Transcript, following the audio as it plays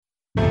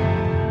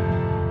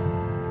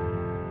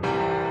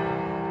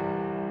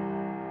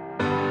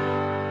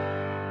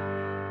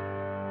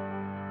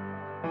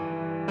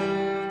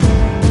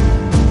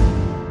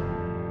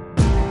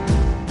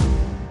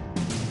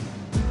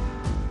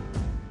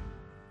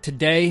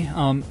Today,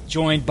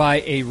 joined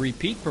by a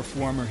repeat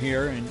performer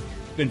here, and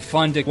it's been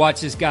fun to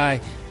watch this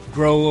guy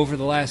grow over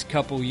the last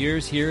couple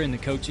years here in the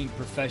coaching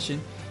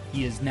profession.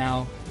 He is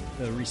now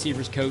the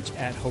receivers coach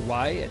at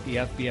Hawaii at the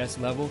FBS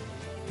level,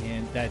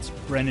 and that's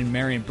Brennan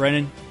Marion.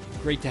 Brennan,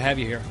 great to have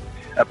you here.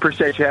 I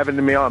appreciate you having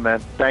me on, man.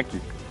 Thank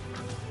you.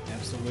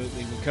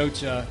 Absolutely. Well,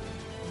 Coach,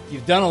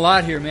 you've done a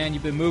lot here, man.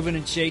 You've been moving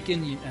and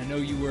shaking. I know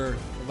you were,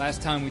 the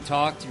last time we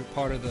talked, you were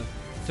part of the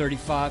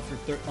 35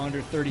 for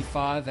under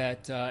 35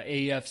 at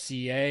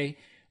AFCA.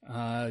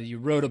 You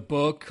wrote a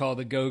book called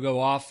The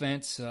Go-Go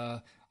Offense,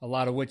 a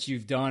lot of what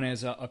you've done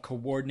as a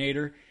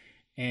coordinator.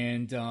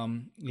 And,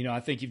 I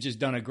think you've just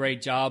done a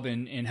great job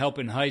in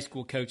helping high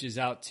school coaches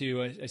out,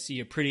 too. I see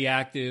you pretty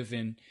active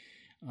in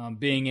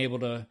being able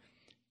to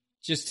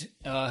just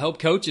help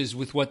coaches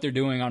with what they're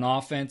doing on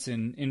offense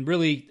and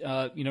really,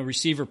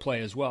 receiver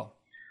play as well.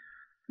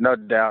 No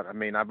doubt. I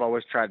mean, I've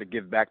always tried to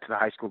give back to the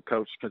high school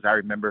coach because I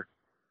remember,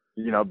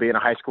 being a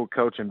high school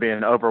coach and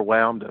being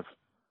overwhelmed of,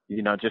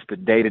 just the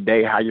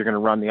day-to-day, how you're going to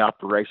run the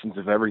operations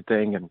of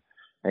everything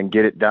and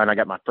get it done. I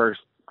got my first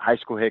high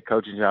school head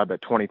coaching job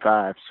at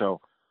 25, so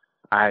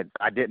I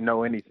didn't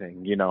know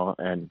anything,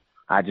 and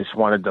I just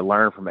wanted to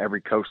learn from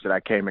every coach that I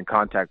came in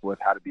contact with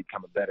how to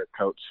become a better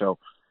coach. So,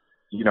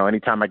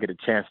 anytime I get a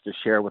chance to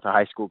share with a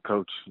high school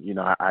coach,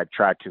 I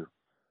try to.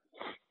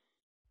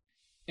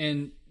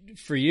 And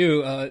for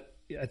you, I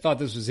thought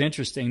this was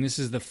interesting. This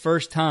is the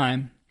first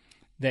time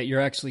that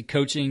you're actually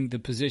coaching the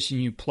position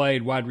you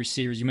played, wide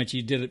receivers. You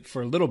mentioned you did it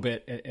for a little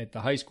bit at the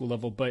high school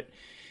level, but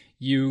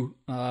you,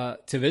 to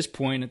this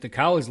point at the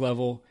college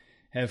level,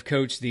 have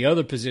coached the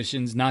other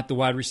positions, not the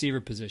wide receiver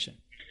position.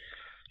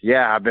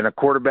 Yeah, I've been a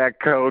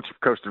quarterback coach,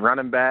 coached the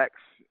running backs,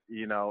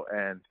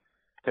 and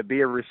to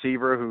be a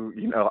receiver who,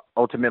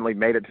 ultimately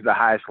made it to the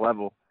highest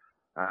level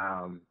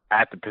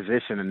at the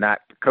position and not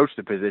coach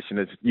the position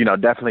is,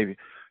 definitely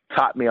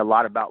taught me a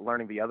lot about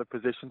learning the other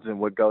positions and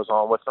what goes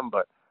on with them.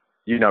 But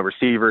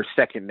receivers,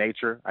 second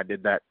nature. I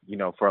did that,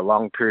 for a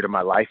long period of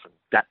my life and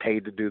got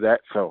paid to do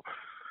that. So,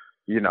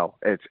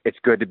 it's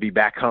good to be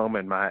back home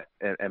in my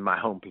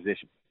home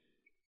position.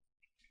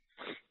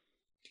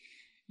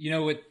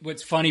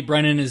 What's funny,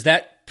 Brennan, is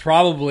that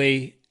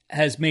probably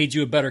has made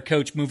you a better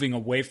coach moving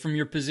away from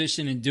your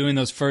position and doing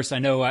those first. I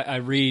know I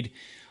read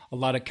a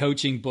lot of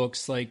coaching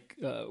books, like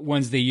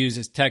ones they use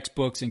as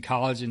textbooks in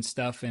college and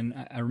stuff.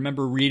 And I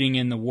remember reading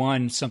in the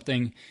one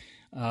something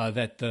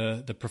that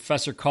the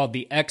professor called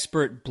the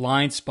expert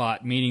blind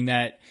spot, meaning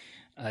that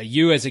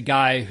you as a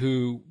guy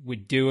who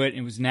would do it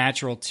and was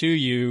natural to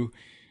you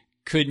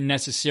couldn't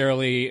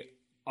necessarily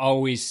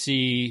always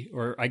see,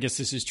 or I guess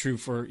this is true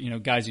for,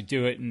 guys who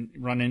do it and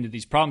run into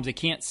these problems. They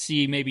can't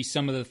see maybe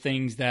some of the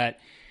things that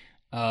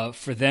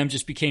for them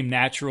just became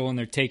natural and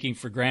they're taking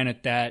for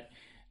granted that,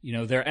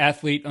 their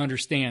athlete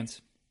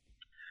understands.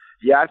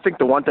 Yeah, I think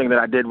the one thing that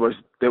I did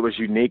that was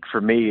unique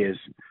for me is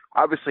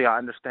obviously I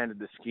understood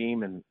the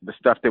scheme and the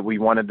stuff that we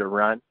wanted to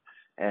run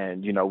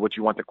and, what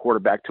you want the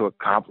quarterback to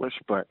accomplish.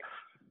 But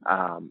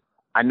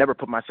I never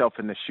put myself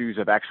in the shoes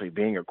of actually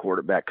being a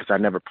quarterback because I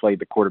never played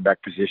the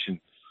quarterback position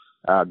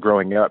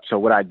growing up. So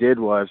what I did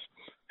was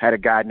had a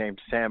guy named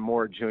Sam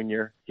Moore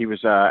Jr. He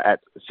was at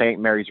St.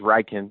 Mary's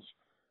Rikins.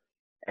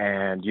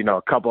 And,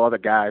 a couple other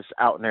guys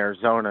out in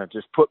Arizona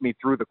just put me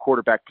through the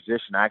quarterback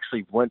position. I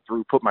actually went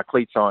through, put my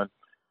cleats on,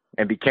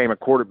 and became a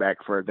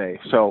quarterback for a day.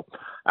 So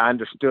I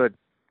understood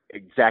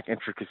exact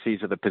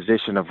intricacies of the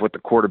position of what the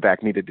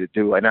quarterback needed to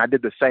do. And I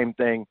did the same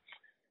thing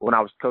when I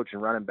was coaching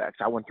running backs.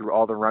 I went through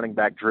all the running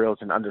back drills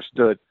and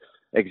understood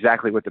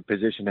exactly what the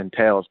position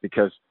entails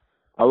because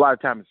a lot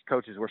of times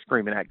coaches were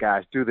screaming at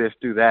guys, do this,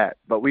 do that,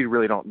 but we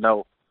really don't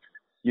know,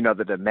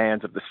 the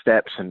demands of the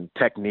steps and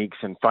techniques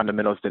and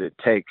fundamentals that it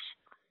takes,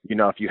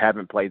 if you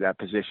haven't played that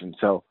position.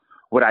 So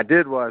what I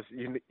did was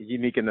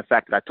unique in the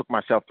fact that I took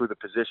myself through the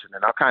position,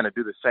 and I'll kind of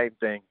do the same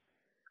thing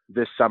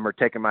this summer,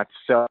 taking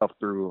myself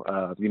through,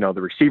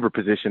 the receiver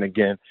position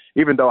again.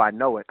 Even though I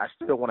know it, I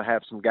still want to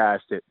have some guys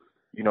that,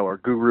 are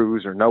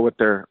gurus or know what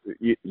they're,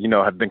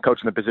 have been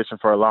coaching the position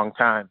for a long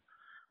time,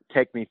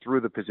 take me through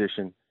the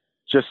position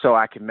just so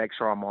I can make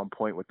sure I'm on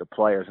point with the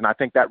players. And I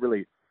think that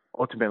really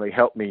ultimately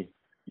helped me,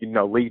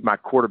 lead my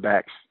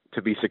quarterbacks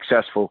to be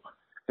successful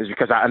is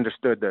because I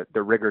understood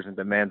the rigors and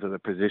demands of the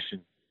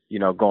position,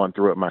 going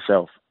through it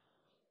myself.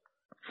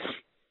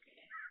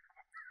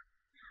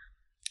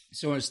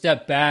 So I want to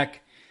step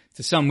back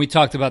to something we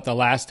talked about the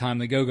last time,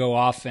 the Go-Go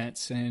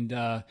Offense, and,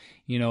 a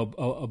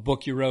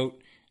book you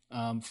wrote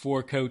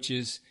for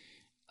coaches.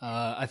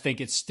 I think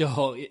it's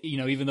still,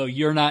 even though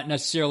you're not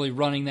necessarily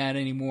running that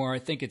anymore, I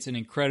think it's an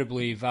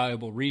incredibly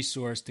valuable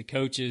resource to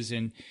coaches.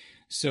 And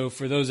so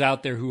for those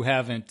out there who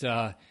haven't,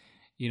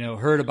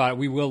 heard about it,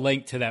 we will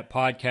link to that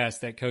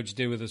podcast that Coach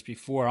did with us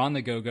before on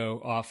the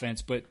Go-Go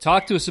Offense. But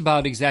talk to us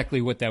about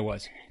exactly what that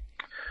was.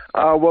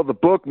 Well, the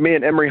book, me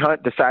and Emory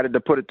Hunt decided to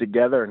put it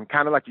together. And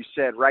kind of like you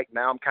said, right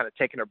now I'm kind of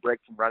taking a break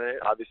from running it,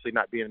 obviously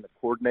not being the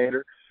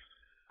coordinator.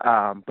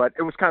 But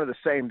it was kind of the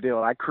same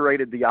deal. I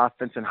created the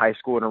offense in high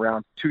school in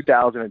around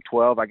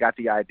 2012. I got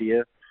the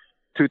idea.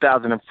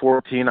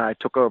 2014, I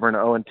took over an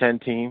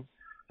 0-10 team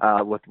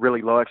with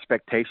really low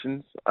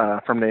expectations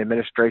from the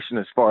administration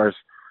as far as,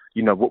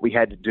 what we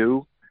had to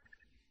do.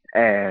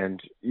 And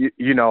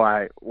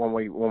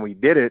when we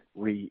did it,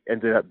 we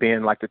ended up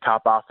being like the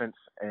top offense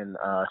in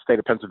state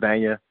of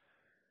Pennsylvania.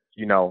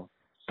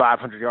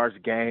 500 yards a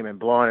game and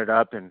blowing it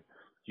up. And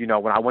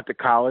when I went to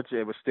college,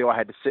 it was still I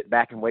had to sit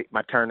back and wait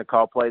my turn to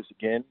call plays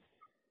again.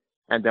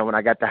 And then when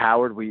I got to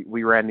Howard,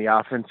 we ran the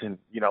offense and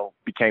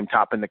became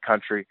top in the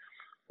country,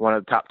 one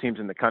of the top teams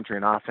in the country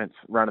in offense,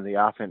 running the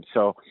offense.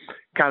 So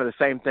kind of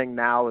the same thing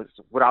now is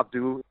what I'll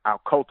do.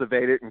 I'll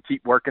cultivate it and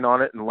keep working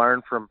on it and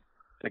learn from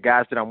the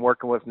guys that I'm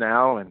working with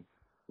now and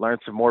learn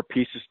some more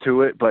pieces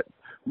to it. But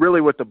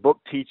really what the book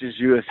teaches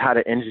you is how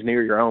to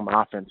engineer your own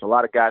offense. A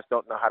lot of guys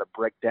don't know how to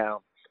break down,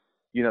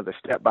 the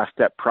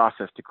step-by-step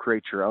process to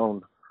create your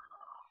own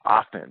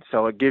offense.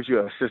 So it gives you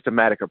a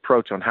systematic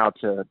approach on how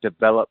to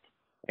develop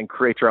and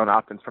create your own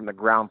offense from the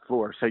ground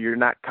floor. So you're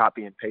not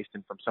copy and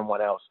pasting from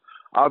someone else.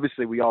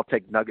 Obviously, we all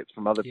take nuggets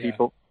from other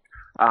people,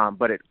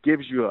 but it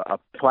gives you a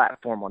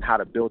platform on how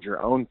to build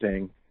your own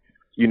thing,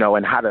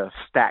 and how to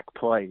stack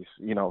plays,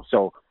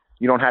 so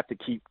you don't have to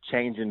keep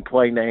changing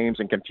play names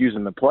and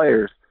confusing the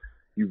players.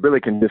 You really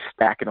can just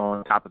stack it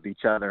on top of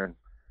each other.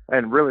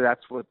 And really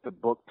that's what the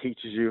book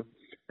teaches you.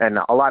 And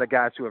a lot of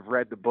guys who have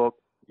read the book,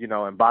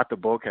 and bought the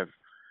book have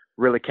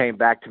really came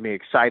back to me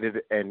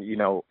excited and,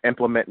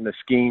 implementing the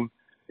scheme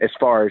as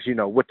far as,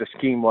 what the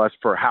scheme was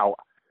for how,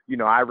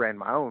 I ran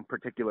my own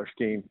particular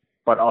scheme,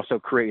 but also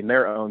creating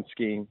their own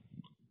scheme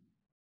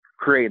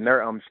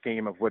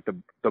of what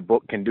the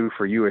book can do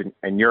for you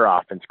and your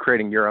offense,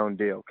 creating your own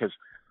deal. Because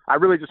I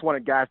really just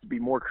wanted guys to be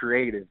more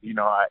creative.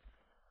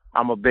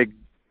 I'm a big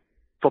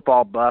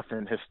football buff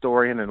and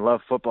historian and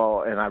love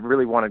football, and I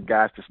really wanted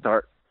guys to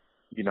start,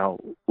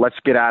 let's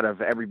get out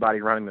of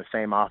everybody running the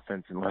same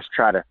offense and let's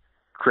try to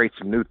create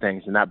some new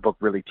things. And that book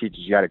really teaches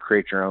you how to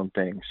create your own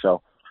thing.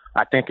 So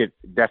I think it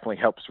definitely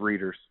helps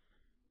readers.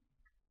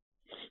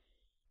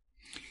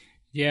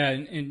 Yeah,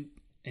 and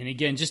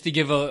again, just to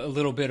give a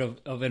little bit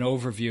of an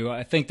overview,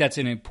 I think that's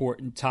an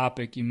important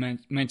topic. You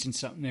mentioned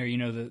something there,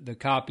 the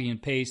copy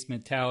and paste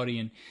mentality,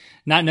 and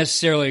not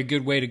necessarily a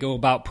good way to go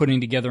about putting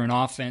together an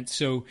offense.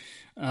 So,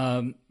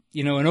 an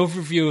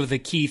overview of the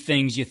key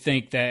things you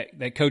think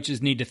that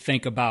coaches need to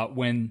think about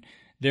when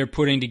they're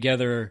putting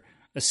together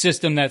a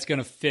system that's going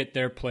to fit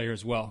their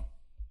players well.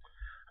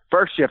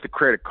 First, you have to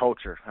create a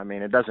culture. I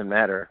mean, it doesn't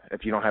matter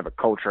if you don't have a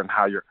culture and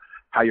how you're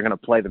going to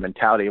play, the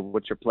mentality of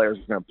what your players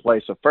are going to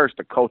play. So first,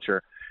 the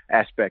culture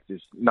aspect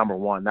is number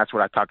one. That's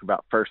what I talk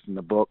about first in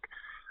the book.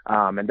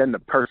 And then the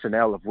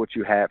personnel of what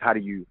you have. How do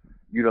you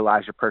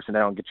utilize your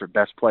personnel and get your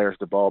best players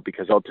the ball?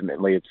 Because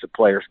ultimately it's a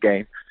player's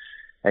game,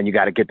 and you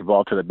got to get the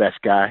ball to the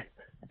best guy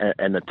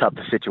and the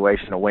toughest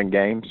situation to win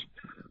games.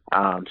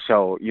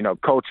 So,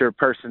 culture,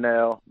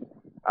 personnel,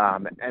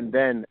 and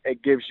then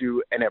it gives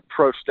you an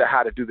approach to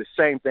how to do the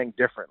same thing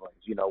differently.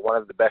 One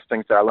of the best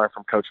things that I learned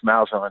from Coach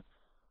Malzahn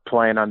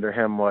playing under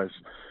him was,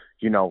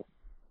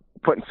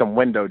 putting some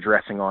window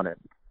dressing on it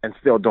and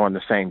still doing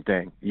the same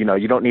thing. You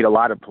don't need a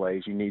lot of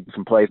plays. You need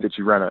some plays that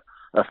you run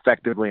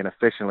effectively and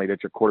efficiently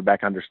that your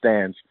quarterback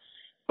understands.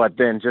 But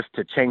then just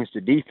to change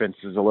the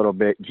defenses a little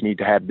bit, you need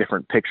to have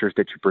different pictures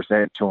that you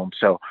present to them.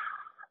 So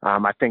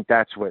I think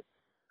that's what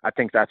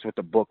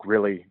the book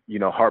really,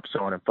 harps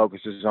on and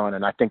focuses on.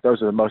 And I think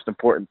those are the most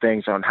important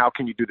things on how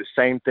can you do the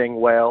same thing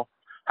well,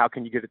 how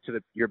can you get it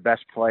to your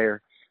best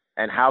player,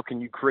 and how can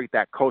you create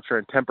that culture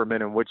and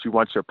temperament in which you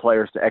want your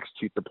players to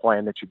execute the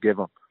plan that you give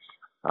them.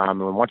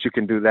 And once you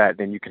can do that,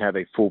 then you can have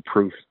a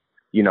foolproof,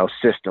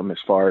 system as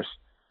far as,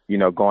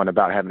 going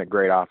about having a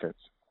great offense.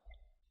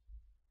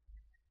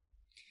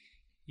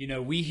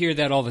 We hear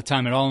that all the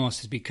time. It almost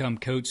has become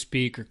coach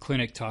speak or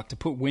clinic talk to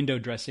put window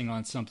dressing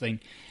on something.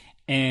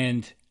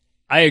 And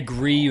I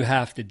agree you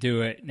have to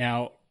do it.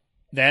 Now,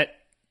 that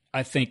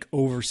I think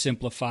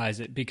oversimplifies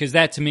it, because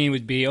that to me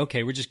would be,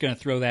 okay, we're just going to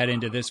throw that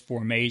into this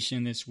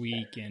formation this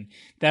week and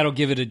that'll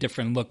give it a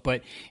different look.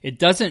 But it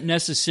doesn't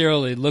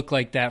necessarily look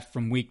like that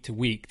from week to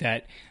week.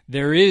 That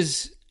there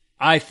is,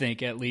 I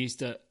think at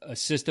least, a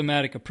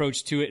systematic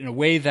approach to it in a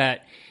way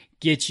that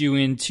gets you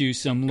into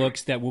some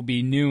looks that will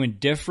be new and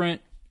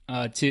different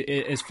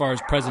as far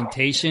as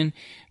presentation,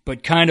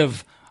 but kind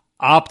of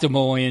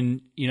optimal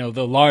in,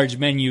 the large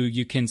menu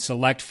you can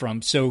select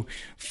from. So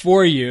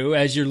for you,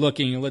 as you're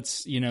looking,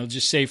 let's,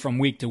 just say from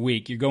week to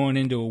week, you're going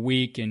into a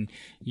week and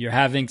you're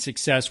having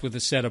success with a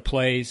set of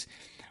plays.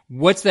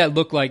 What's that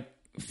look like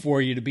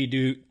for you to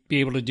be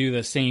able to do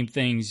the same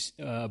things,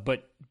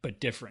 but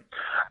different?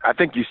 I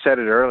think you said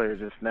it earlier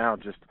just now,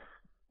 just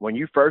when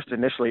you first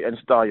initially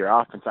install your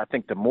offense, I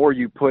think the more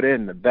you put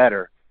in, the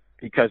better,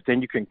 because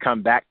then you can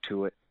come back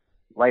to it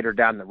later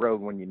down the road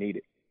when you need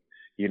it.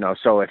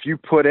 So if you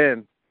put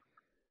in,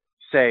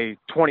 say,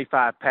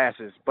 25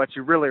 passes, but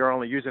you really are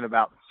only using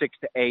about 6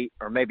 to 8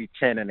 or maybe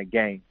 10 in a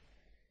game,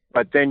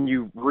 but then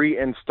you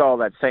reinstall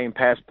that same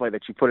pass play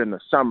that you put in the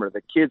summer,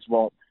 the kids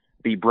won't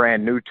be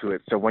brand new to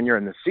it. So when you're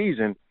in the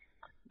season,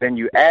 then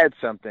you add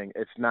something,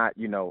 it's not,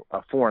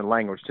 a foreign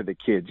language to the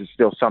kids. It's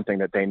still something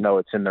that they know,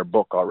 it's in their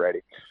book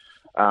already.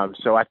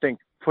 So I think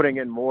putting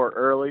in more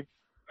early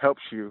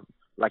helps you,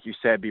 like you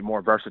said, be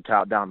more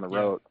versatile down the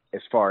road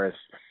as far as,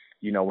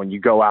 when you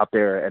go out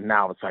there and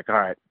now it's like, all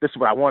right, this is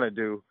what I want to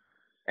do.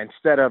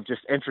 Instead of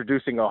just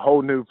introducing a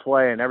whole new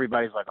play and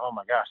everybody's like, oh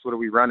my gosh, what are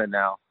we running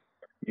now?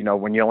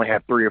 When you only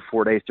have 3 or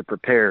 4 days to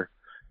prepare,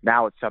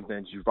 now it's something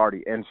that you've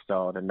already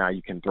installed and now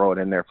you can throw it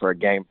in there for a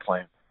game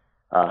plan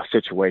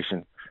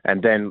situation.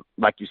 And then,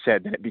 like you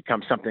said, then it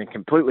becomes something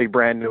completely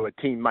brand new. A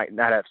team might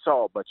not have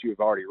saw, but you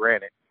have already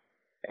ran it,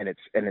 and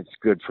it's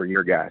good for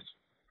your guys.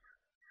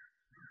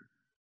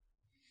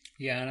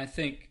 Yeah, and I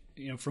think,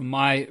 from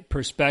my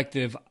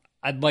perspective,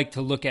 I'd like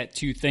to look at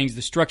 2 things: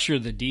 the structure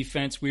of the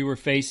defense we were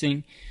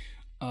facing.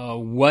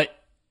 What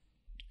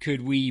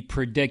could we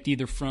predict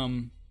either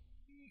from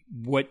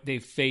what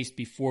they've faced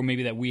before,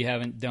 maybe that we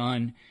haven't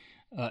done,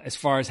 as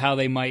far as how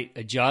they might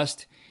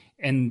adjust,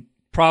 and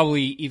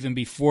probably even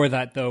before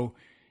that, though,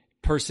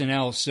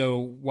 personnel. So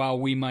while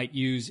we might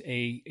use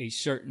a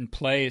certain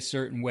play a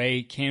certain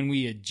way, can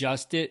we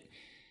adjust it?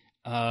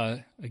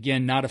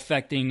 Again, not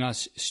affecting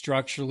us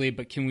structurally,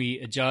 but can we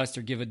adjust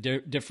or give a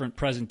different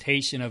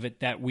presentation of it,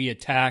 that we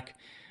attack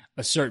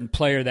a certain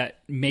player that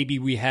maybe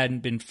we hadn't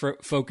been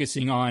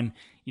focusing on,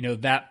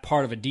 that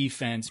part of a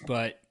defense,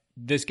 but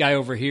this guy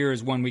over here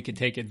is one we could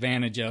take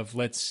advantage of.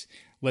 Let's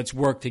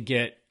work to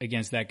get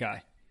against that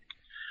guy.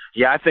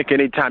 Yeah, I think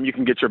anytime you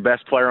can get your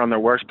best player on their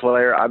worst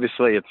player,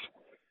 obviously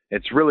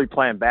it's really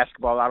playing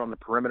basketball out on the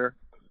perimeter.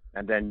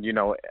 And then,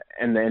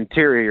 in the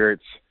interior,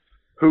 it's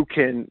who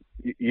can,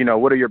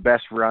 what are your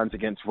best runs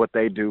against what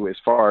they do as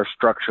far as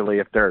structurally,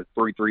 if they're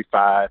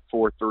 3-3-5,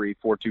 4-3,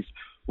 4-2,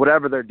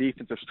 whatever their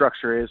defensive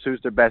structure is,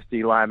 who's their best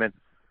D lineman,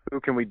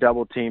 who can we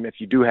double team if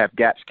you do have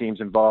gap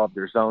schemes involved,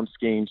 their zone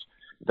schemes,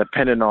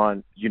 depending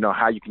on,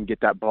 how you can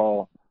get that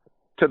ball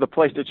to the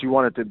place that you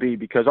want it to be,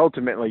 because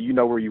ultimately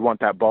where you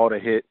want that ball to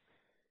hit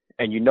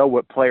and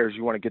what players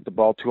you want to get the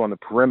ball to on the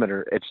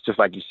perimeter. It's just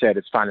like you said,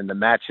 it's finding the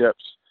matchups.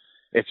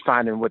 It's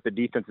finding what the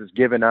defense is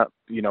giving up.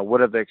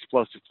 What are the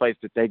explosive plays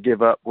that they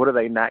give up? What are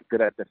they not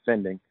good at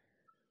defending?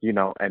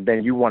 And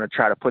then you want to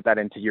try to put that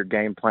into your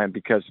game plan,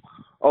 because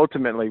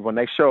ultimately when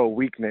they show a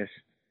weakness,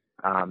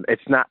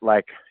 it's not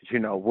like,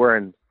 we're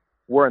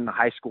in the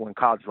high school and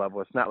college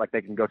level. It's not like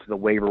they can go to the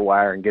waiver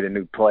wire and get a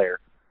new player.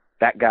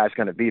 That guy's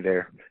going to be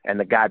there, and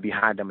the guy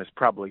behind him is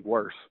probably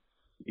worse.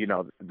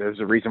 There's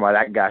a reason why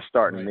that guy's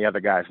starting and the other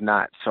guy's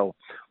not. So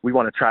we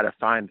want to try to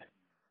find,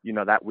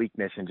 that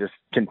weakness and just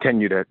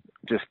continue to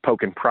just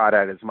poke and prod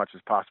at it as much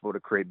as possible to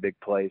create big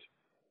plays,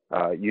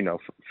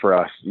 for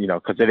us,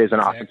 because it is an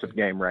offensive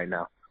game right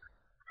now.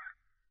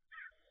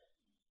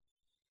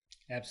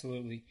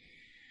 Absolutely.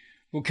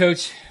 Well,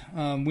 Coach,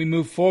 we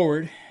move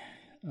forward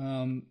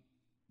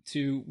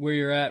to where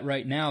you're at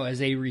right now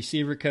as a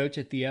receiver coach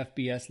at the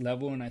FBS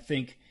level, and I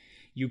think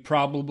you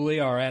probably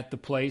are at the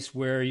place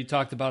where you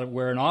talked about it,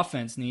 where an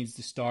offense needs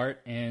to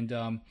start.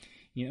 And,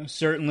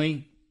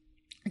 certainly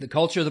the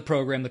culture of the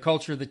program, the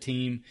culture of the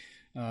team,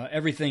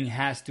 everything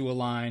has to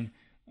align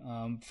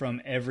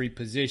from every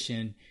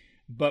position.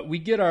 But we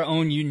get our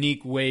own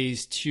unique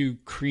ways to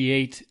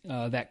create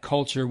that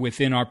culture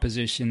within our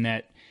position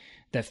that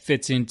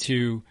fits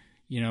into,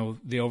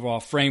 the overall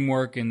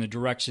framework and the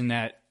direction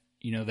that,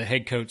 the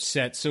head coach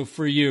sets. So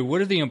for you,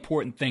 what are the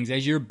important things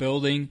as you're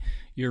building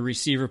your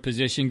receiver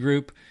position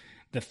group,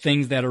 the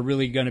things that are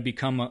really going to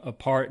become a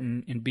part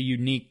and be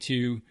unique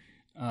to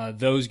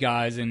those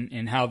guys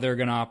and how they're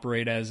going to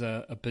operate as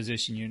a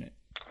position unit?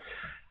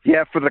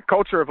 Yeah, for the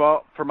culture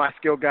for my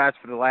skill guys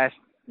for the last,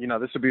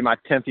 this will be my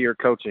 10th year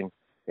coaching,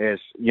 is,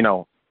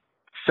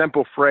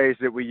 simple phrase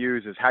that we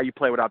use is how you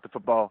play without the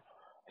football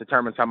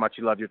determines how much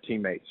you love your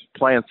teammates.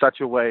 Play in such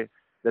a way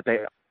that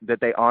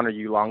they honor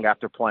you long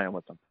after playing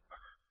with them.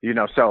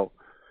 So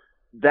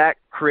that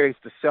creates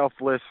the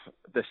selfless,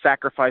 the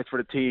sacrifice for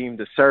the team,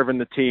 the serving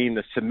the team,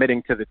 the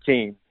submitting to the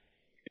team.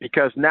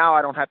 Because now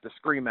I don't have to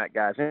scream at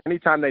guys.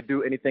 Anytime they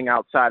do anything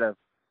outside of,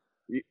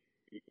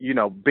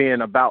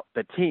 being about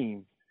the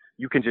team,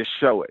 you can just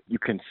show it. You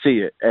can see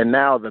it. And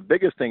now the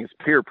biggest thing is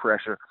peer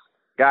pressure.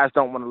 Guys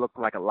don't want to look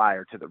like a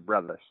liar to their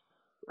brothers,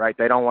 right?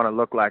 They don't want to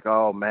look like,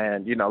 oh,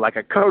 man, like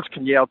a coach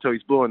can yell till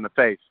he's blue in the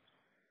face.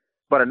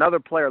 But another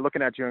player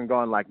looking at you and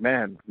going like,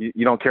 man,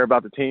 you don't care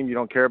about the team, you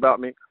don't care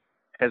about me,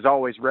 has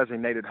always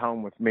resonated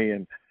home with me.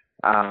 And,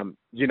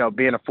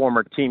 being a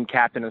former team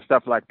captain and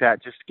stuff like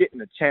that, just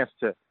getting a chance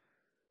to,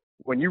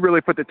 when you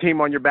really put the team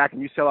on your back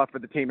and you sell out for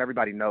the team,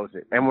 everybody knows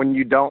it. And when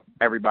you don't,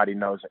 everybody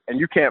knows it. And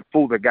you can't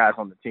fool the guys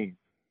on the team,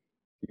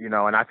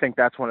 and I think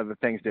that's one of the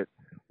things that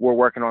we're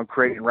working on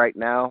creating right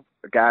now.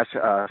 The guys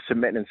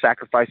submitting and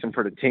sacrificing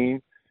for the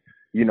team,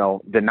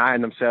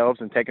 denying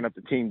themselves and taking up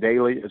the team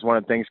daily is one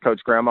of the things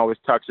Coach Graham always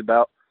talks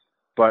about.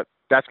 But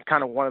that's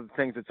kind of one of the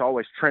things that's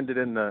always trended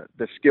in the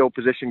skill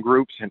position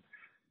groups. And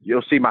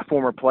you'll see my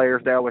former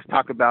players, they always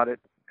talk about it.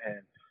 And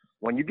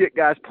when you get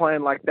guys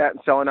playing like that and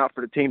selling out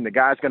for the team, the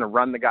guy's going to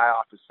run the guy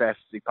off as fast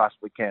as he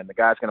possibly can. The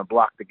guy's going to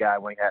block the guy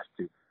when he has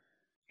to.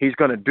 he's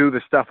going to do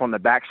the stuff on the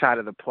back side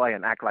of the play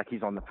and act like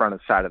he's on the front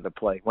side of the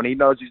play. When he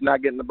knows he's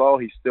not getting the ball,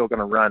 he's still going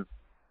to run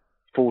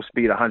full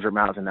speed, 100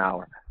 miles an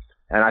hour.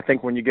 And I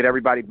think when you get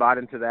everybody bought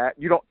into that,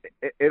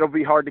 it'll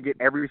be hard to get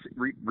every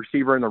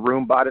receiver in the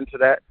room bought into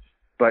that,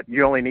 but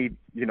you only need,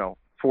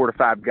 4 to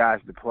 5 guys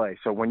to play.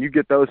 So when you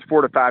get those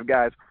 4 to 5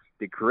 guys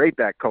to create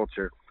that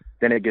culture,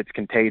 then it gets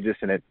contagious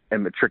and it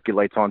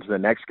matriculates onto the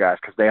next guys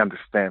because they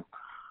understand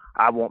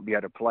I won't be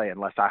able to play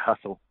unless I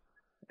hustle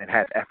and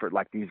have effort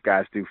like these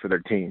guys do for their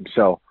team.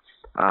 So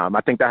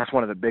I think that's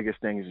one of the biggest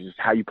things is just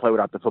how you play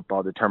without the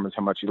football determines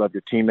how much you love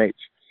your teammates.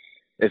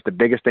 It's the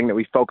biggest thing that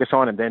we focus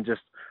on. And then just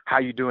how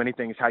you do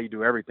anything is how you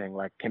do everything,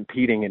 like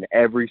competing in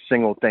every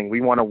single thing. We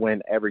want to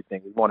win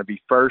everything. We want to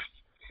be first.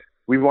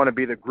 We want to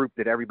be the group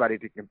that everybody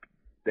can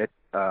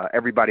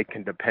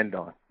depend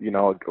on.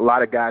 A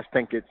lot of guys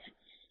think it's,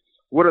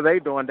 what are they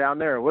doing down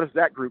there? What is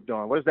that group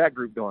doing? What is that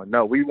group doing?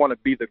 No, we want to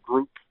be the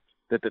group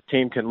that the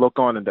team can look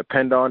on and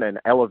depend on and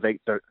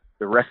elevate the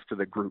rest of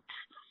the groups.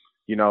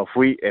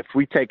 If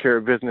we take care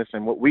of business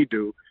and what we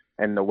do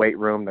in the weight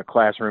room, the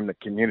classroom, the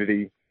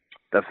community,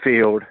 the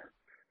field,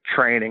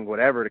 training,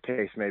 whatever the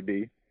case may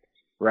be,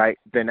 right,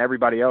 then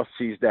everybody else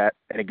sees that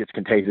and it gets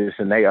contagious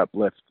and they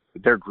uplift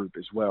their group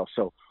as well.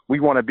 So we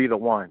want to be the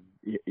one,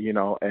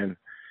 and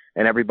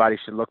everybody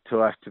should look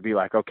to us to be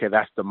like, okay,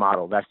 that's the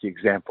model. That's the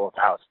example of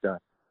how it's done.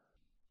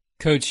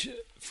 Coach,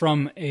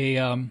 from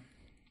a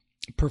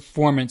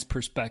performance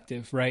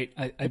perspective, right,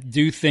 I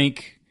do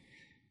think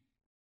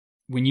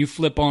when you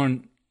flip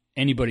on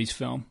anybody's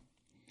film,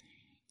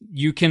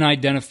 you can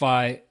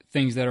identify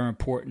things that are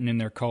important in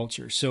their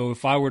culture. So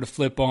if I were to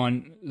flip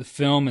on the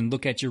film and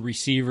look at your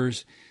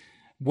receivers,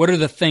 what are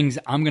the things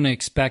I'm going to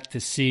expect to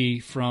see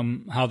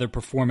from how they're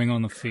performing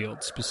on the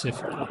field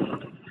specifically?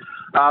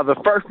 The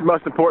first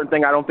most important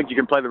thing, I don't think you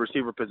can play the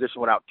receiver position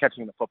without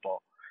catching the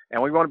football.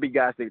 And we want to be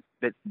guys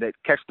that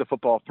catch the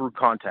football through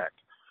contact.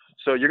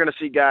 So you're going to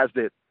see guys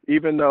that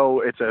even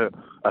though it's a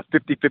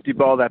 50-50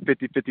 ball, that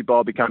 50-50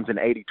 ball becomes an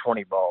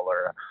 80-20 ball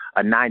or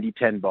a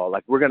 90-10 ball.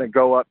 Like, we're going to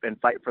go up and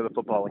fight for the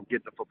football and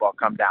get the football,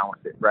 come down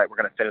with it, right? We're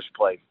going to finish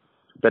plays.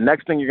 The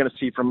next thing you're going to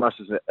see from us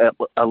is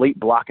elite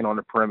blocking on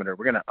the perimeter.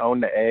 We're going to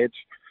own the edge.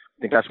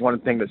 I think that's one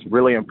thing that's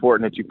really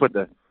important,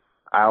 that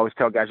I always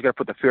tell guys, you got to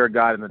put the fear of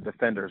God and the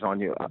defenders on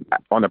you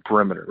on the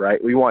perimeter,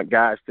 right? We want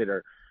guys that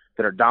are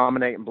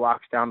dominating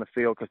blocks down the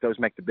field because those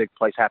make the big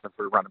plays happen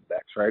for the running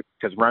backs, right?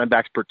 Because running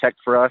backs protect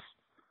for us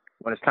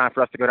when it's time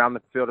for us to go down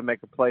the field to make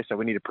a play, so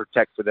we need to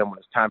protect for them when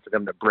it's time for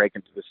them to break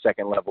into the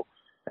second level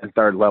and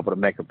third level to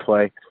make a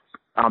play.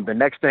 The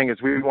next thing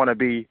is we want to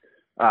be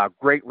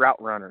great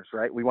route runners,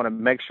 right? We want to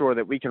make sure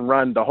that we can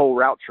run the whole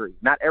route tree.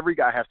 Not every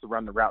guy has to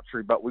run the route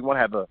tree, but we want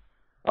to have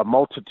a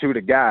multitude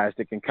of guys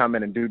that can come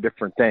in and do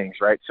different things,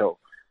 right? So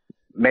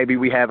maybe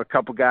we have a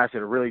couple guys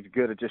that are really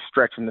good at just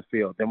stretching the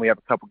field. Then we have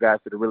a couple guys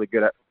that are really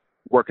good at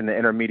working the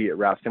intermediate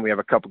routes. Then we have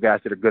a couple guys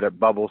that are good at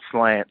bubble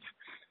slants,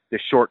 the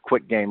short,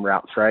 quick game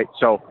routes, right?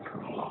 So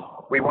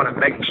we want to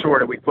make sure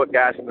that we put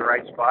guys in the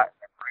right spot,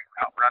 great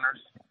route runners.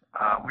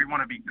 We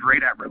want to be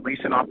great at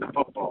releasing off the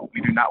football.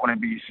 We do not want to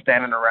be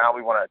standing around.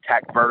 We want to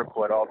attack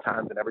vertical at all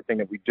times in everything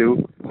that we do.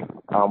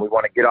 We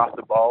want to get off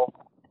the ball.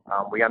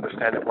 We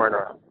understand that we're in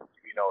a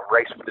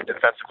race with the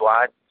defensive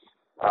line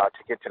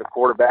to get to the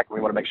quarterback. We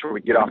want to make sure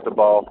we get off the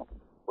ball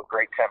with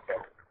great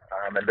tempo.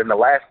 And then the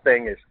last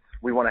thing is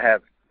we want to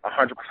have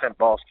 100%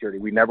 ball security.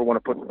 We never want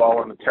to put the ball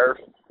on the turf.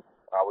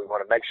 We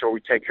want to make sure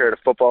we take care of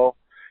the football.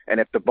 And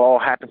if the ball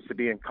happens to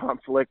be in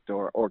conflict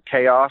or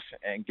chaos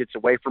and gets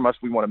away from us,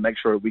 we want to make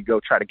sure we go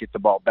try to get the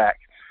ball back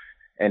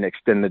and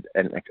extend it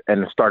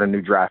and start a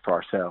new drive for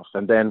ourselves.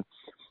 And then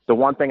the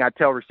one thing I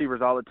tell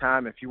receivers all the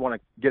time, if you want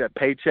to get a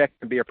paycheck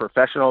and be a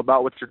professional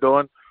about what you're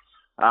doing,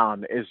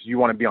 is you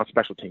want to be on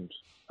special teams.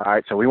 All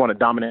right, so we want to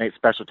dominate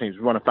special teams.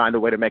 We want to find a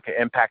way to make an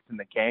impact in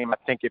the game. I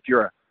think if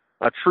you're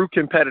a true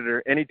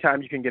competitor,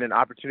 anytime you can get an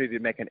opportunity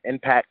to make an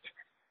impact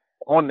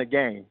on the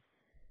game,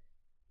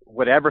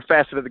 whatever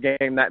facet of the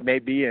game that may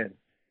be in,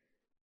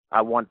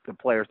 I want the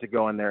players to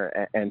go in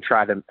there and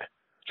try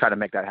to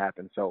make that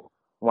happen. So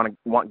I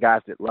want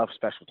guys that love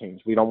special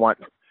teams. We don't want,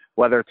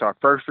 whether it's our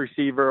first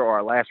receiver or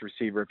our last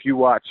receiver. If you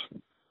watch,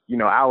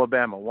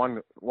 Alabama,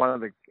 one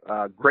of the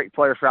great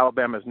players for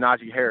Alabama is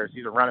Najee Harris.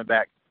 He's a running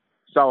back.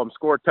 Saw him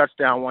score a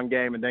touchdown one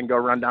game and then go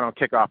run down on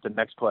kickoff the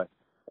next play.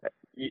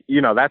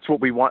 That's what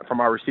we want from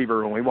our receiver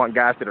room. We want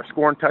guys that are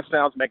scoring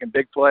touchdowns, making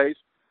big plays,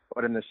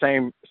 but in the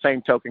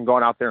same token,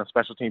 going out there on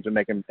special teams and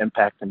making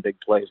impact and big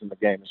plays in the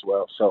game as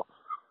well. So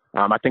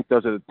I think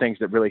those are the things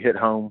that really hit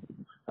home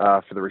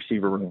for the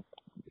receiver room.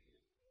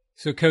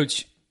 So,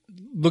 Coach,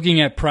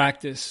 looking at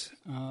practice,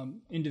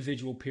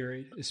 individual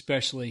period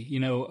especially,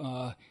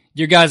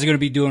 your guys are going to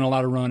be doing a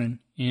lot of running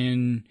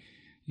in,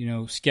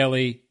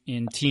 Skelly,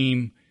 in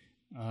team,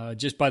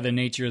 just by the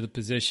nature of the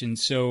position.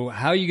 So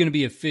how are you going to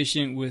be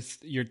efficient with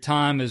your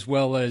time as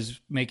well as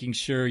making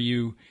sure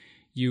you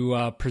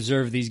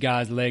preserve these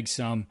guys' legs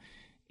some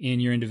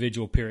in your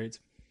individual periods?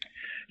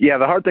 Yeah,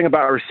 the hard thing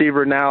about a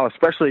receiver now,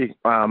 especially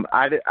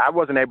I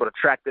wasn't able to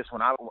track this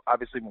when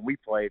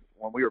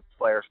we were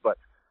players, but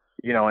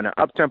in an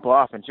up-tempo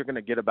offense, you're going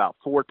to get about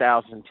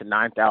 4,000 to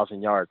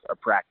 9,000 yards of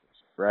practice,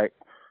 right?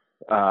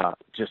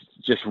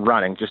 Just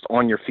running, just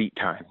on your feet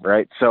time,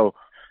 right? So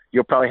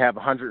you'll probably have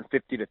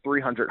 150 to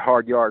 300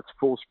 hard yards,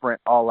 full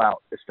sprint, all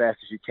out, as fast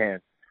as you can,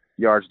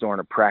 yards during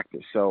a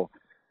practice. So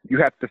you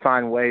have to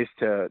find ways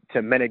to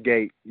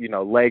mitigate,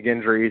 leg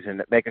injuries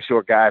and making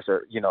sure guys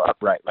are,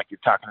 upright, like you're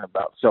talking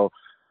about. So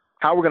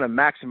how we're going to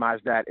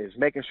maximize that is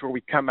making sure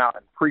we come out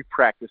and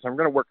pre-practice. I'm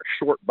going to work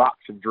a short box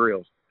of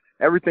drills.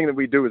 Everything that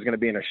we do is going to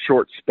be in a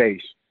short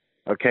space,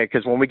 okay?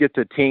 Because when we get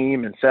to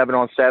team and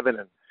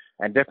 7-on-7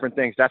 and different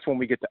things, that's when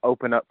we get to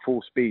open up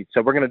full speed.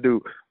 So we're going to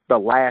do the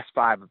last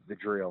 5 of the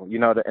drill.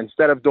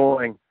 Instead of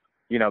doing,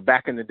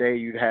 back in the day,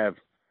 you'd have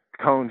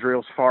cone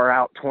drills far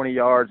out 20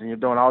 yards and you're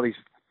doing all these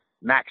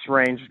max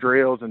range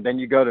drills, and then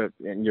you go to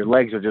and your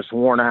legs are just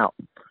worn out.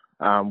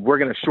 We're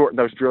going to shorten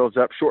those drills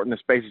up, shorten the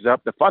spaces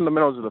up. The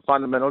fundamentals are the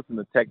fundamentals and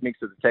the techniques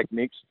are the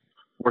techniques.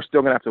 We're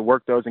still going to have to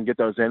work those and get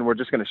those in. We're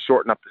just going to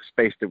shorten up the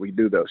space that we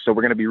do those. So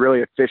we're going to be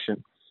really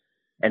efficient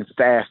and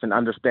fast and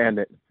understand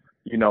that,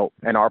 in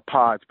our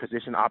pods,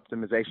 position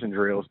optimization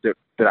drills that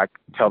I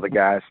tell the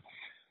guys,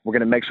 we're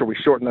going to make sure we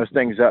shorten those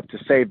things up to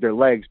save their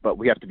legs, but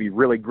we have to be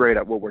really great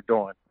at what we're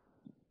doing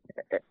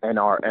in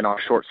our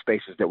short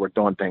spaces that we're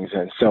doing things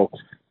in. So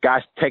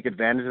guys take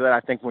advantage of that. I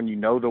think when you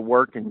know the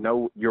work and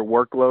know your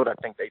workload, I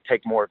think they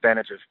take more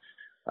advantage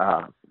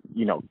of,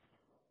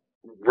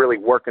 really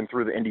working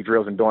through the indie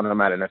drills and doing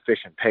them at an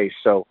efficient pace.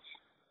 So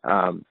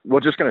we're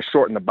just going to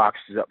shorten the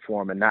boxes up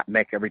for them and not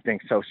make everything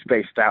so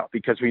spaced out,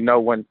 because we know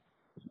when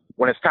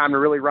it's time to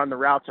really run the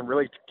routes and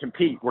really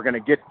compete, we're going to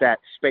get that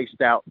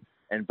spaced out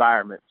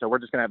environment. So we're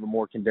just going to have a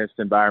more condensed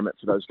environment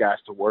for those guys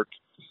to work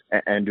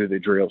and do the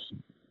drills.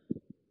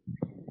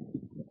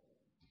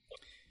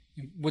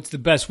 What's the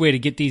best way to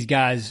get these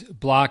guys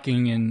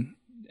blocking and,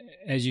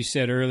 as you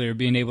said earlier,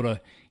 being able to,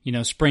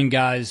 spring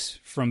guys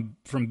from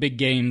big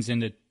gains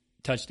into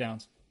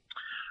touchdowns?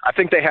 I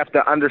think they have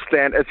to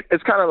understand.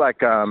 It's kind of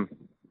like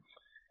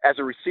as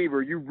a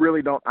receiver, you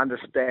really don't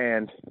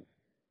understand.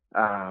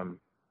 When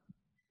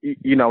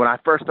I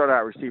first started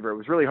out receiver, it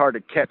was really hard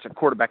to catch a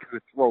quarterback who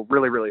could throw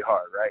really, really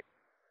hard, right?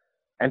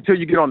 Until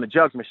you get on the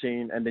jugs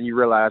machine, and then you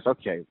realize,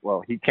 okay,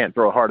 well, he can't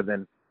throw harder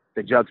than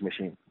the jugs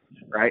machine,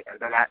 right? And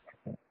then that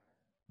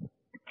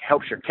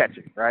helps your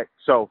catching, right?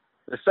 So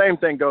the same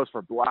thing goes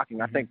for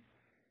blocking. I think,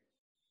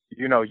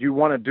 you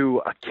want to do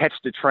a catch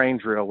the train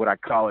drill, what I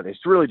call it.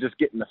 It's really just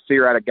getting the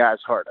fear out of guys'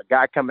 heart. A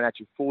guy coming at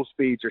you full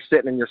speed, you're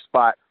sitting in your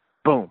spot,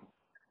 boom,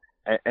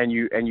 and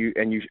you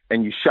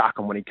shock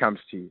him when he comes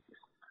to you.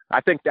 I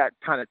think that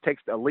kind of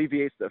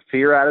alleviates the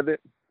fear out of it,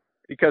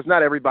 because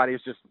not everybody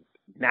is just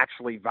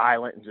naturally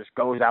violent and just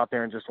goes out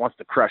there and just wants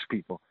to crush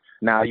people.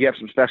 Now, you have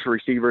some special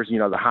receivers,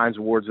 the Hines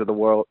Wards of the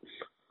world,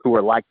 who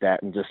are like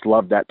that and just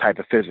love that type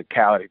of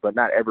physicality, but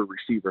not every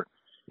receiver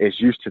is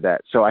used to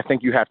that. So I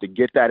think you have to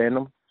get that in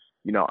them,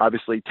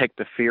 obviously take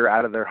the fear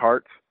out of their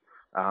hearts.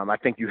 I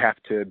think you have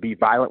to be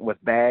violent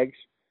with bags.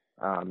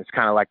 It's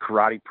kind of like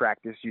karate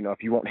practice.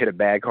 If you won't hit a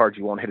bag hard,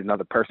 you won't hit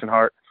another person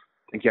hard.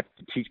 I think you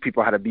have to teach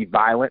people how to be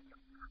violent.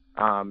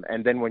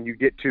 And then when you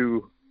get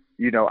to,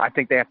 I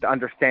think they have to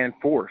understand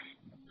force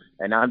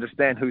and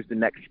understand who's the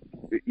next,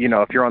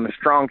 if you're on the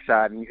strong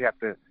side and you have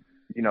to,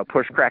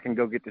 push, crack, and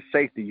go get the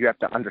safety, you have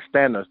to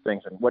understand those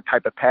things and what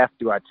type of path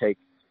do I take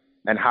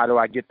and how do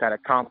I get that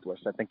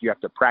accomplished. I think you have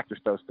to practice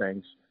those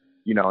things,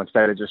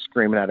 instead of just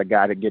screaming at a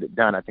guy to get it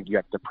done. I think you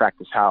have to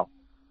practice how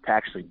to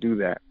actually do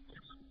that,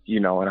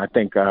 and I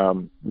think,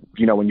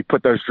 when you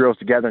put those drills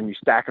together and you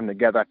stack them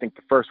together, I think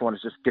the first one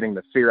is just getting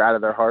the fear out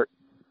of their heart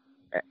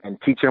and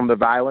teaching them the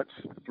violence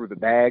through the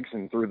bags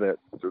and through the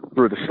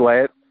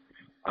sled.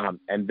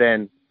 And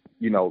then,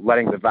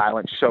 letting the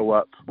violence show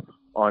up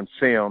on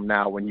film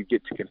now when you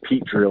get to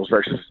compete drills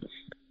versus,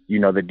 the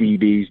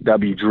DBs,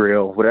 W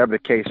drill, whatever the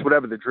case,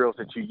 whatever the drills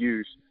that you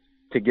use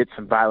to get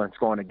some violence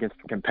going against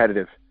the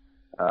competitive,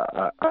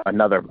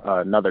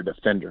 another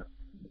defender.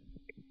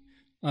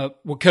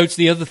 Well, Coach,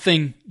 the other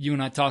thing you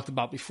and I talked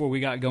about before we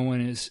got going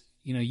is,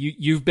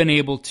 you've been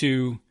able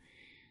to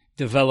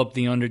develop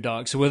the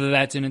underdog. So whether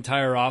that's an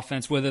entire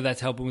offense, whether that's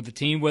helping with the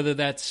team, whether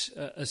that's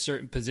a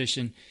certain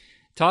position,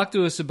 talk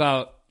to us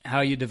about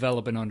how you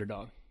develop an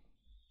underdog.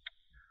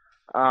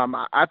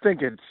 I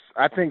think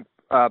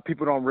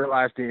people don't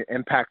realize the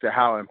impact of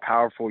how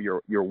powerful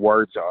your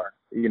words are,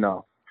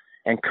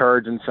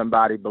 encouraging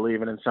somebody,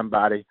 believing in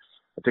somebody.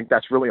 I think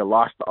that's really a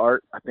lost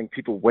art. I think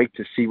people wait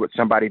to see what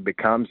somebody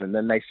becomes and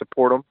then they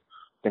support them.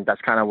 I think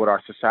that's kind of what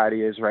our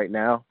society is right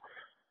now.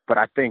 But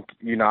I think,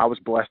 I was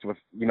blessed with,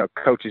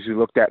 coaches who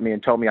looked at me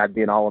and told me I'd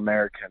be an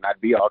All-American,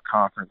 I'd be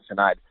All-Conference, and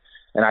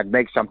I'd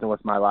make something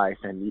with my life.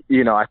 And,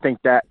 I think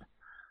that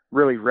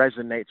really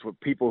resonates with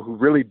people who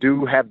really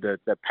do have the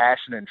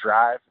passion and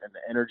drive and the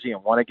energy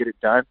and want to get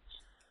it done.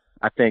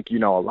 I think, a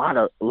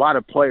lot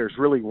of players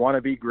really want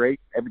to be great.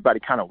 Everybody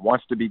kind of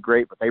wants to be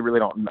great, but they really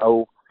don't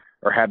know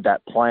or have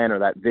that plan or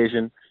that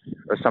vision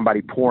or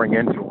somebody pouring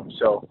into them.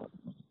 So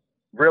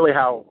really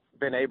how I've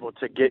been able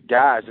to get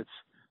guys,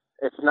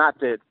 it's not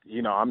that,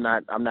 I'm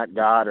not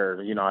God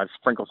or, I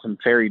sprinkle some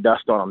fairy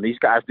dust on them. These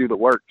guys do the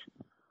work.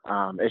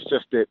 It's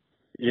just that,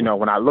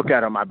 when I look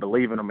at them, I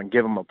believe in them and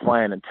give them a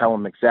plan and tell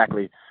them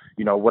exactly,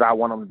 what I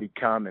want them to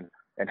become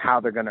and how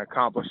they're going to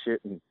accomplish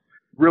it. And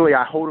really,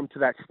 I hold them to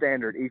that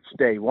standard each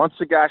day. Once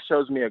a guy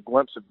shows me a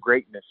glimpse of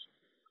greatness,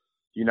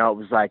 it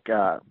was like,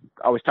 I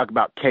always talk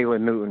about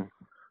Kalen Newton,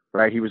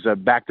 right? He was a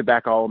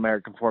back-to-back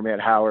All-American for me at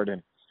Howard.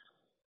 And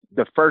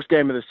the first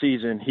game of the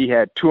season, he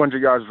had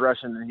 200 yards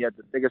rushing, and he had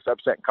the biggest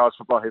upset in college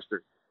football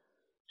history.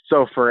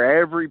 So for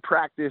every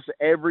practice,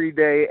 every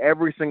day,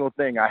 every single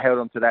thing, I held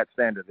him to that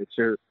standard.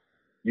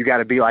 You got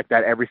to be like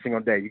that every single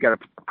day. You got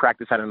to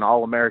practice at an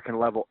All-American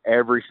level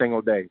every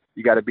single day.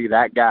 You got to be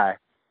that guy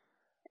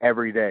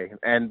every day.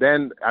 And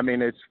then,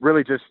 it's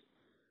really just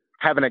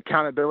having an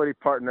accountability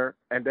partner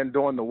and then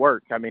doing the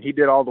work. He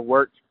did all the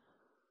work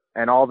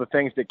and all the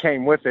things that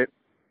came with it.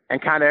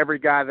 And kind of every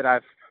guy that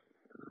I've,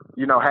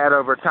 had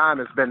over time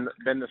has been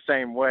the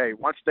same way.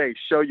 Once they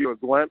show you a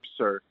glimpse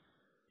or,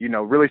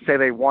 really say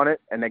they want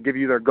it and they give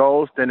you their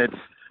goals, then it's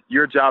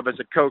your job as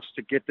a coach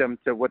to get them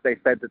to what they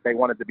said that they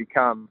wanted to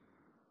become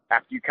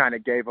after you kind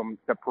of gave them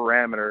the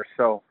parameters.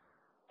 So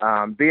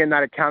being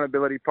that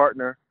accountability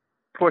partner,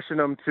 pushing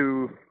them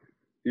to,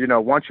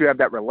 once you have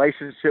that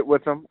relationship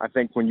with them, I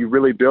think when you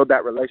really build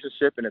that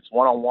relationship and it's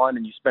one-on-one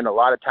and you spend a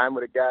lot of time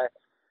with a guy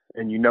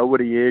and you know what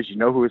he is, you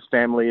know who his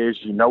family is,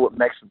 you know what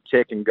makes him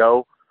tick and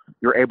go,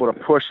 you're able to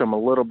push him a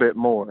little bit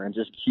more and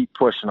just keep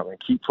pushing him and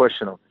keep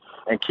pushing him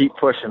and keep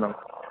pushing him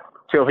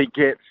till he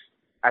gets,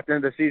 at the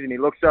end of the season, he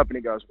looks up and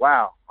he goes,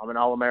 wow, I'm an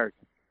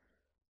All-American.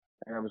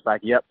 And I was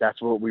like, yep,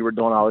 that's what we were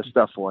doing all this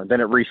stuff for. And then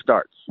it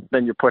restarts.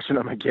 Then you're pushing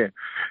them again.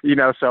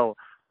 So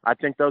I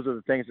think those are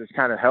the things that's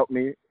kind of helped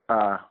me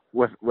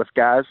with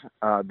guys,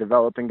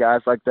 developing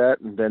guys like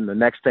that. And then the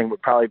next thing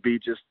would probably be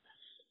just,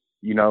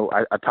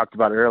 I talked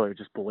about it earlier,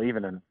 just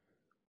believing in,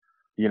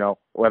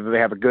 whether they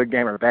have a good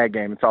game or a bad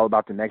game, it's all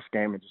about the next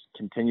game and just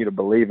continue to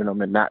believe in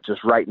them and not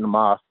just writing them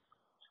off,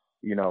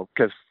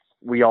 because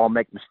we all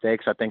make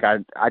mistakes. I think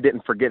I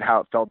didn't forget how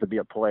it felt to be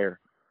a player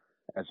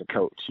as a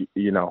coach.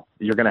 You're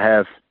going to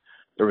have,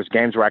 there was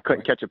games where I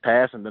couldn't catch a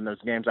pass, and then there's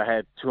games I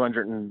had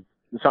 200 and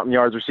something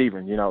yards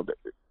receiving.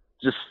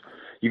 Just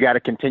you got to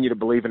continue to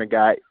believe in a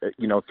guy,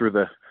 through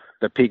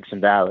the peaks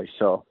and valleys.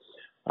 So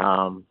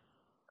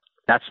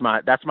that's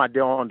my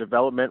deal on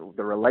development,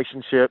 the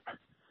relationship,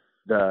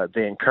 the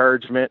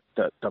encouragement,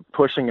 the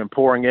pushing and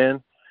pouring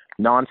in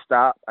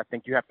nonstop. I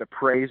think you have to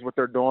praise what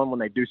they're doing when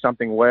they do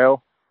something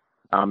well.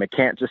 It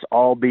can't just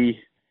all be,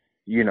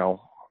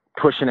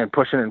 pushing and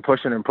pushing and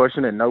pushing and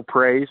pushing and no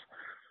praise.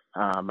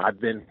 I've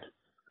been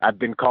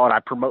called, I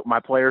promote my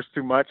players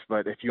too much,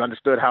 but if you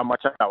understood how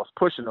much I was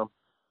pushing them,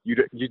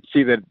 you'd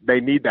see that they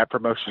need that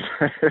promotion.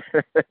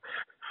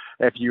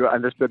 If you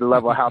understood the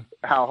level of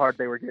how hard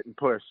they were getting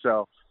pushed.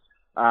 So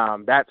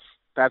that's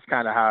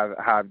kind of how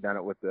I've done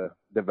it with the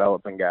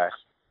developing guys.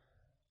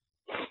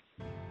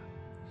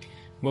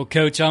 Well,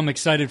 Coach, I'm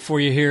excited for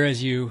you here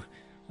as you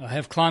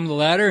have climbed the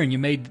ladder and you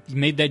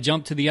made that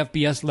jump to the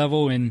FBS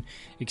level, and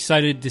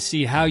excited to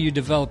see how you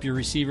develop your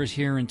receivers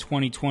here in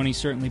 2020.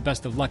 Certainly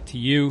best of luck to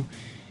you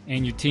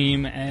and your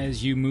team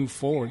as you move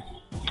forward.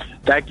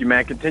 Thank you,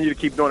 man. Continue to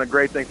keep doing a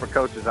great thing for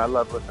coaches. I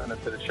love listening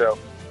to the show.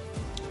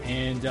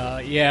 And,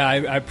 I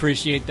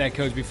appreciate that,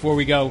 Coach. Before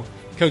we go,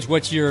 Coach,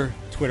 what's your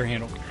Twitter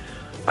handle?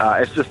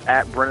 It's just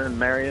at Brennan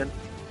Marion,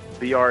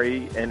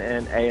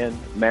 BRENNAN,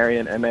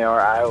 Marion,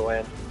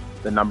 MARION,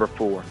 the number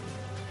 4.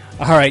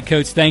 All right,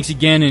 Coach, thanks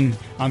again, and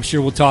I'm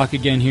sure we'll talk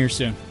again here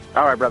soon.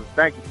 All right, brother.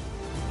 Thank you.